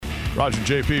Roger and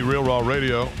JP, Real Raw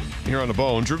Radio, here on the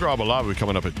Bone. Drew Garabo Live will be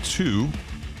coming up at 2.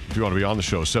 If you want to be on the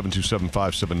show,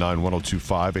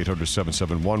 727-579-1025,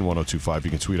 800-771-1025. You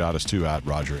can tweet at us, too, at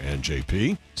Roger and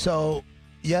JP. So,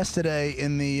 yesterday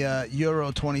in the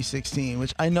Euro 2016,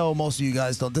 which I know most of you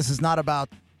guys don't, this is not going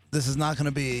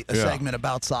to be a segment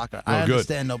about soccer. I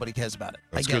understand nobody cares about it.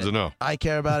 That's good to know. I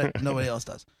care about it. Nobody else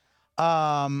does.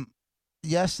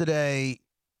 Yesterday,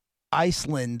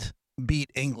 Iceland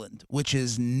beat England, which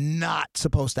is not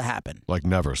supposed to happen. Like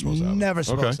never supposed to happen. Never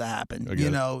supposed to happen. You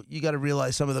know, you got to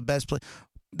realize some of the best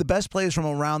players from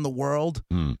around the world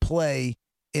play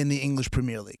in the English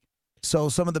Premier League. So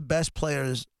some of the best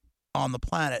players on the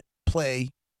planet play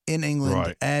in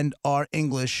England and are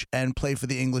English and play for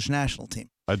the English national team.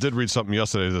 I did read something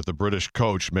yesterday that the British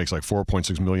coach makes like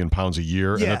 £4.6 million a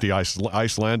year, and that the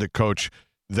Icelandic coach,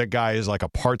 that guy is like a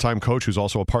part-time coach who's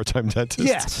also a part-time dentist.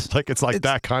 Yes. Like it's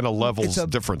that kind of levels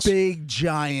difference. Big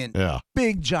giant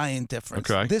difference.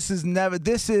 Okay. This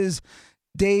is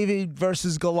David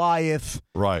versus Goliath.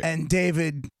 Right. And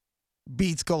David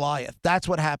beats Goliath. That's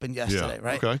what happened yesterday,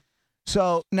 right? Okay.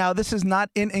 So now this is not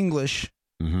in English,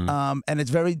 and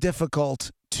it's very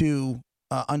difficult to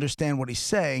understand what he's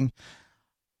saying,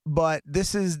 but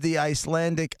this is the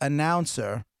Icelandic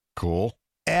announcer. Cool.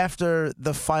 After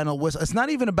the final whistle. It's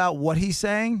not even about what he's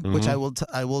saying, which I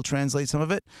will translate some of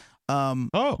it,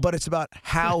 but it's about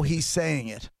how he's saying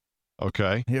it.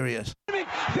 Okay. Here he is.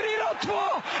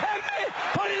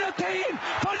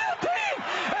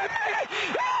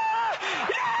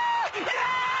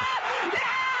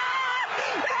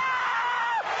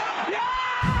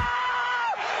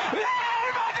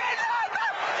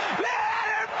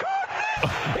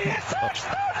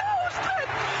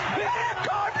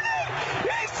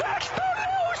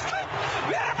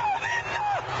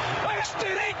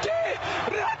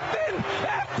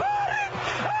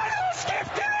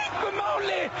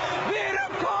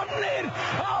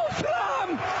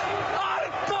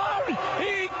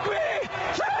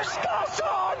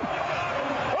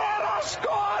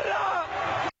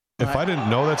 If I didn't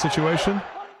know that situation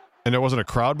and there wasn't a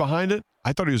crowd behind it,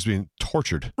 I thought he was being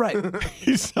tortured. Right.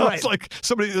 He sounds like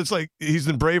somebody that's like he's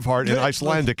in Braveheart in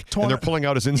Icelandic, and they're pulling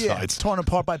out his insides. Torn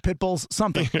apart by pit bulls,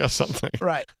 something. Yeah, something.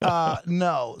 Right.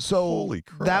 No. So holy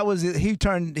crap. That was it.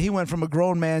 He went from a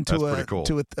grown man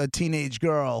to a teenage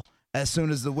girl as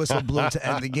soon as the whistle blew to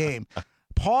end the game.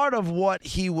 Part of what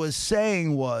he was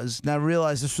saying was, now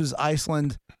realize this was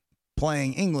Iceland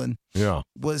playing England. Yeah.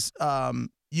 Was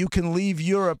you can leave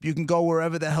Europe, you can go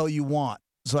wherever the hell you want.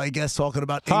 So I guess talking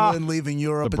about England leaving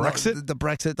Europe, the Brexit, the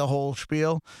Brexit, the whole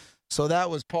spiel. So that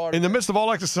was part. In the midst of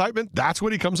all that excitement, that's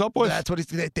what he comes up with. That's what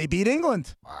they beat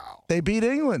England. Wow. They beat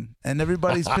England, and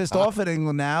everybody's pissed off at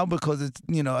England now because it's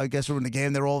I guess we're in the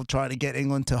game. They're all trying to get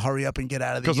England to hurry up and get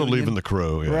out of the because they're leaving the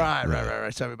crew. Yeah.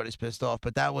 Right. So everybody's pissed off.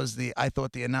 But that was I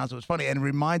thought the announcement was funny and it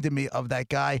reminded me of that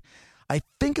guy. I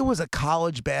think it was a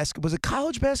college basketball. Was it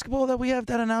college basketball that we have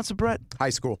that announcer, Brett?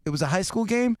 High school. It was a high school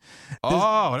game. That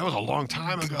was a long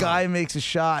time ago. Guy makes a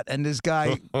shot, and this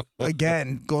guy,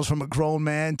 again, goes from a grown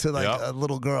man to like a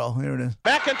little girl. Here it is.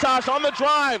 McIntosh on the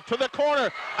drive to the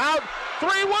corner. Out. 3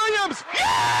 Williams. Yes!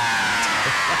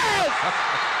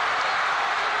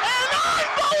 An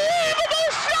unbelievable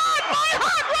shot by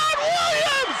Hot Rod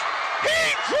Williams. He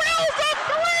drills a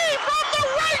 3 from the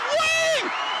right wing.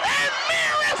 And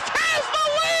Marist has the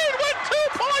lead with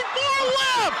 2.4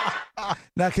 left.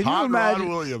 Now, can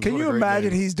you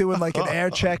imagine he's doing like an air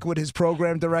check with his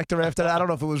program director after that? I don't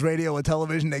know if it was radio or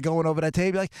television. They're going over that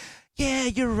tape like, yeah,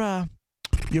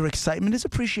 your excitement is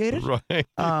appreciated. Right.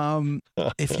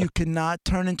 If you cannot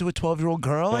turn into a 12-year-old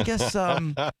girl, I guess,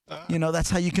 that's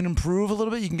how you can improve a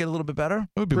little bit. You can get a little bit better.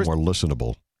 It would be more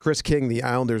listenable. Chris King, the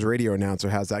Islanders radio announcer,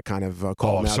 has that kind of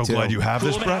call. I'm so glad you have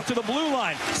this, Brett. To the blue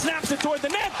line, snaps it toward the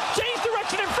net, change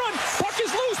direction in front, puck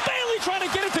is loose, Bailey trying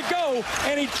to get it to go,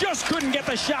 and he just couldn't get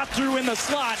the shot through in the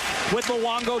slot with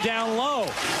Luongo down low.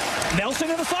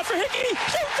 Nelson in the slot for Hickey,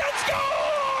 shoots and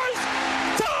scores!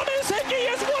 Thomas Hickey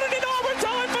has won it in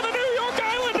overtime for the New York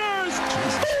Islanders!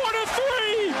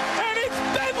 4-3, and it's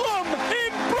Bedlam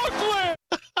in Brooklyn!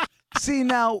 See,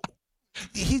 now,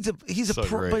 he's a So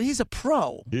pro, great. but he's a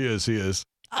pro. He is.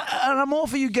 And I'm all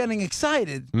for you getting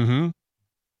excited. Mm-hmm.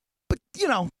 But,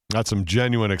 That's some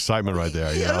genuine excitement right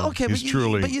there. Yeah, okay, he's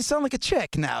truly. But you sound like a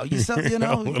chick now. You sound,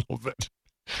 a little bit.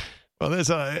 Well,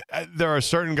 there are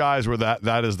certain guys where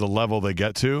that is the level they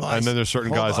get to, and then there's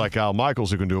certain guys like Al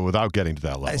Michaels who can do it without getting to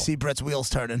that level. I see Brett's wheels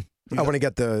turning. I want to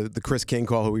get the Chris King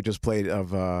call who we just played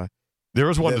of. There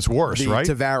was one that's worse, right?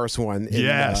 The Tavares one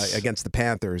Yes. Against the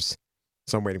Panthers.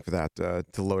 So I'm waiting for that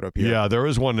to load up here. Yeah, there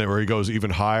is one where he goes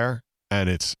even higher, and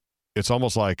it's It's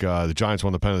almost like the Giants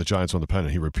won the pennant, the Giants won the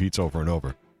pennant. He repeats over and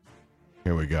over.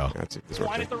 Here we go. That's it.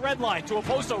 Wide at the red line to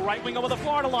Oposo, right wing over the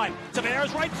Florida line.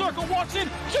 Tavares right circle, walks in,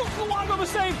 shoots Luongo the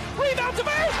save. Rebound,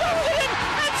 Tavares throws it in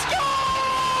and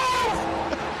scores!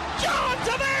 John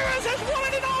Tavares has won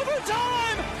it in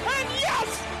overtime! And yes!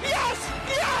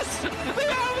 The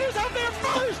Islanders have their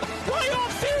first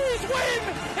playoff series win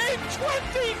in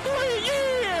 23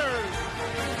 years!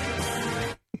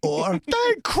 Or,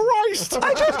 thank Christ!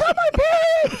 I just got my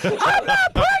period! I'm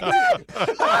not pregnant!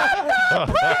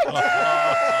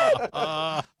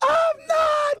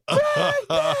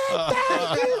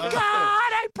 Thank you, God!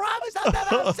 I promise I'll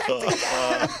never have sex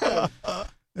again!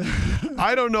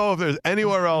 I don't know if there's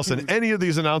anywhere else in any of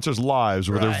these announcers' lives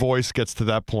where their voice gets to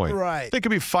that point. Right. They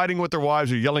could be fighting with their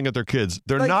wives or yelling at their kids.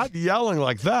 They're not yelling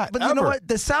like that. But ever. you know what?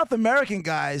 The South American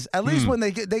guys, at least when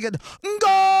they get go,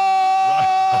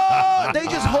 they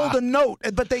just hold a note,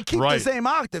 but they keep the same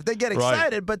octave. They get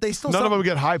excited, but they still. None of them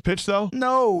get high pitched though.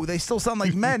 No, they still sound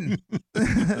like men.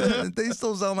 They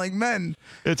still sound like men.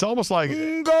 It's almost like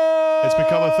it's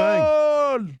become a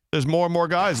thing. There's more and more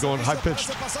guys going high pitched.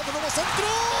 That's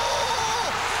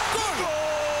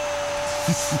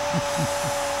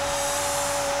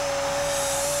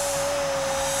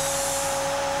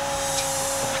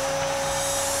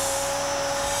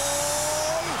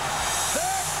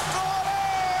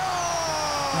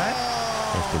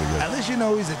pretty good. At least you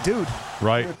know he's a dude.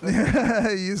 Right.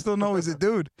 You still know he's a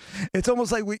dude. It's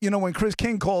almost like, when Chris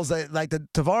King calls like the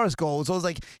Tavares goal, so it's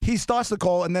like he starts the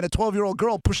call and then a 12-year-old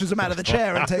girl pushes him out of the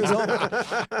chair and takes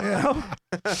over.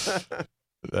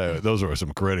 Those are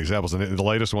some great examples. And the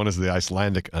latest one is the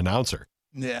Icelandic announcer.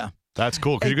 Yeah. That's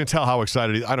cool because you can tell how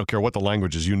excited he is. I don't care what the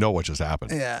language is. You know what just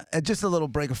happened. Yeah. And just a little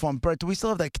break of fun. Brett, do we still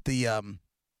have the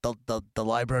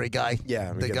library guy?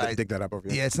 Yeah, the guy dig that up over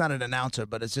here. Yeah, it's not an announcer,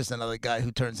 but it's just another guy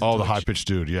who turns into the high-pitched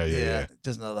dude. Yeah.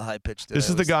 Just another high-pitched dude. This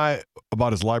is the guy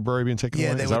about his library being taken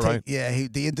away? Is that right? Yeah,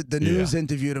 the news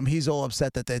interviewed him. He's all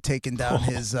upset that they're taking down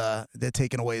they're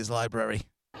taking away his library.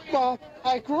 Well,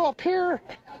 I grew up here.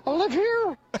 I live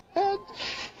here. And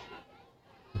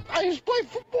I used to play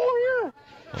football here.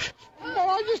 And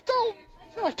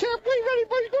I can't believe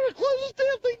anybody's going to close this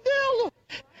damn thing down.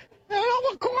 And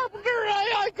I'm a carpenter,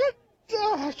 I couldn't,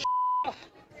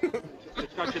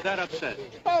 It's got you that upset.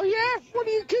 Oh, yeah? What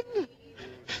are you kidding?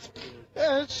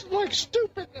 It's like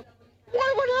stupid.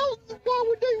 Why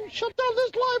would they shut down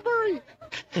this library?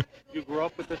 You grew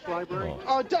up with this library?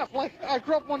 Oh, definitely. I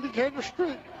grew up on Decatur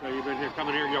Street. So you've been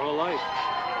coming here your whole life?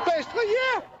 Basically,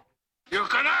 yeah. You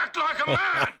can act like a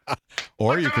man.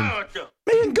 Or you can.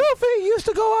 Me and Goofy used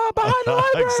to go out behind the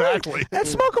library Exactly. and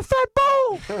smoke a fat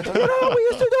bowl. We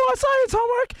used to do our science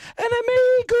homework, and then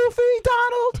me, Goofy,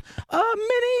 Donald,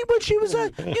 Minnie, when she was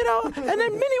and then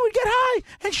Minnie would get high,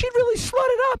 and she'd really slut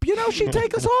it up. She'd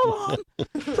take us all on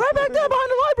right back there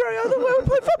behind the library where we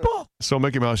play football. So,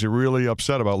 Mickey Mouse, you're really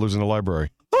upset about losing the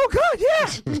library. Oh, God, yeah.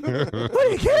 What are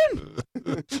you kidding?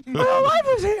 My whole life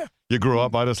was here. You grew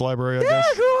up by this library, I Yeah, guess?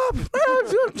 I grew up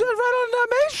right on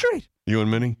Main Street. You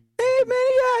and Minnie? Hey, Minnie,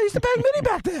 I used to bang Minnie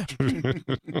back there.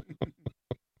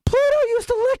 Pluto used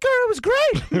to lick her. It was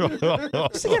great.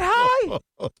 Used to get high.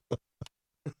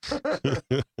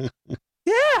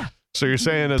 Yeah. So you're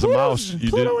saying as Pluto's, a mouse, you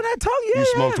Pluto and that tongue, you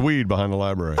smoked weed behind the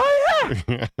library. Oh,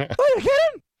 yeah. Oh, you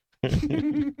kidding?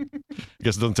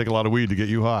 Guess it doesn't take a lot of weed to get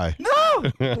you high. No.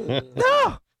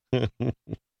 No.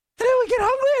 And then we get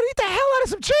hungry and eat the hell out of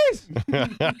some cheese.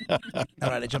 All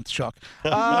right, I jumped the shark.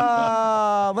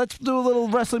 Let's do a little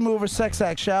wrestling move or sex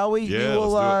act, shall we? Yeah, we will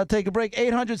let's do it. take a break.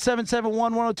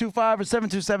 800-771-1025 or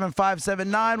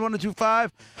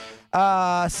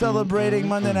 727-579-1025. Celebrating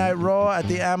Monday Night Raw at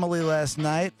the Amalie last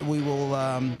night. We will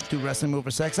do wrestling move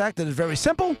or sex act. It is very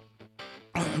simple.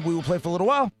 We will play for a little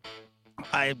while.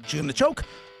 I'm going to choke.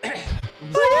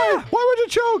 Why would you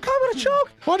choke? I'm going to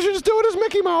choke. Why don't you just do it as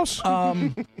Mickey Mouse? Why do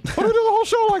you do the whole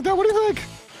show like that? What do you think?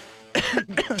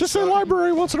 Just say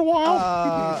library once in a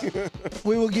while.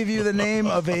 We will give you the name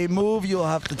of a move. You'll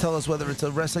have to tell us whether it's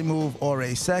a wrestling move or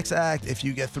a sex act. If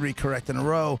you get 3 correct in a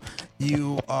row,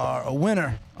 you are a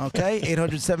winner. Okay?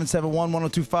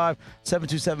 800-771-1025,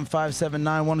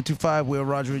 727-579-1025. We're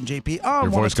Roger and JP on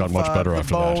Your voice got much better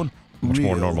after that. Much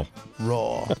more normal.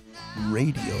 Raw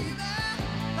Radio.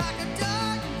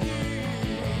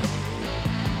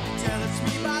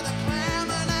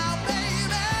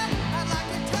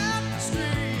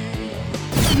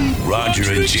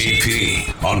 Roger and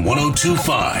JP on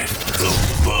 102.5 The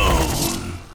Bone.